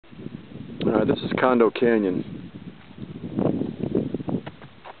Alright, this is Condo Canyon.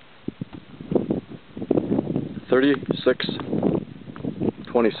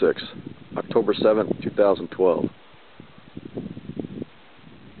 3626, October 7th, 2012.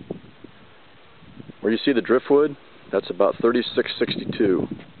 Where you see the driftwood, that's about 3662.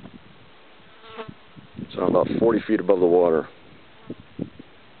 So I'm about 40 feet above the water.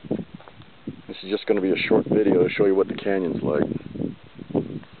 This is just going to be a short video to show you what the canyon's like.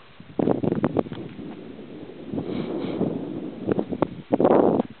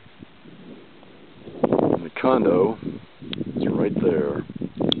 And the condo is right there.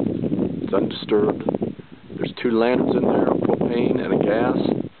 It's undisturbed. There's 2 lanterns in there, a propane and a gas.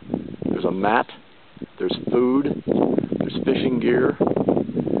 There's a mat. There's food. There's fishing gear.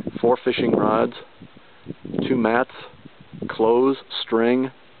 4 fishing rods. 2 mats. Clothes,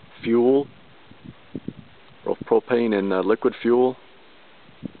 string, fuel. Both propane and liquid fuel.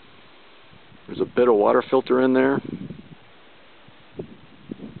 There's a bit of water filter in there.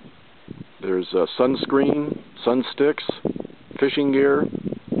 There's sunscreen, sun sticks, fishing gear,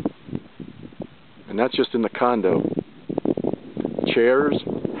 and that's just in the condo. Chairs,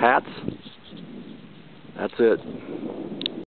 hats, that's it.